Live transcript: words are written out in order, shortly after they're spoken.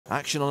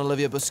Action on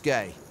Olivier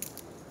Busquet.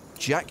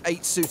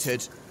 Jack-8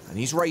 suited, and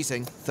he's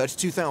raising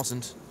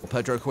 32,000.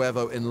 Pedro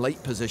Cuervo in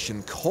late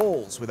position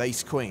calls with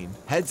ace-queen.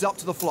 Heads up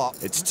to the flop.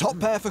 It's top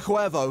pair for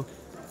Cuervo.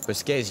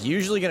 Busquet's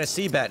usually going to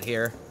c-bet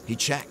here. He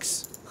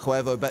checks.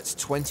 Cuervo bets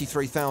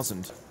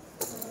 23,000.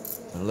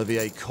 And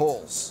Olivier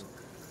calls.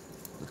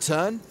 The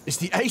turn is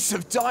the ace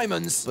of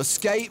diamonds.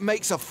 Busquet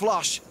makes a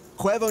flush.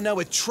 Cuervo now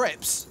with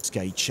trips.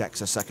 Busquet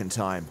checks a second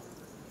time.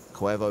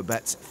 Cuervo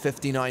bets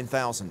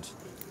 59,000.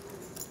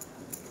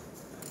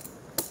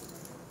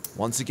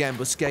 Once again,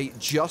 Busquet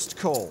just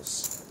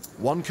calls.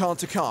 One card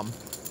to come.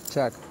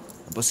 Check.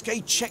 And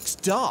Busquet checks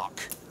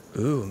dark.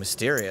 Ooh,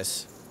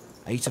 mysterious.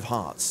 8 of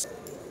hearts.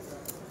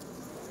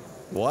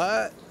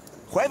 What?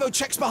 Cuervo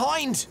checks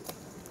behind.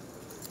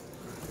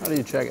 How do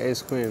you check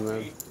ace-queen,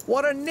 man?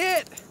 What a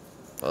nit!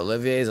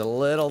 Olivier's a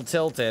little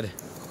tilted.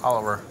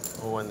 Oliver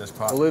will win this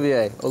pot.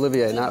 Olivier,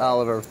 not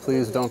Oliver.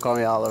 Please don't call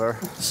me Oliver.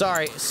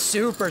 Sorry,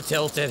 super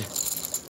tilted.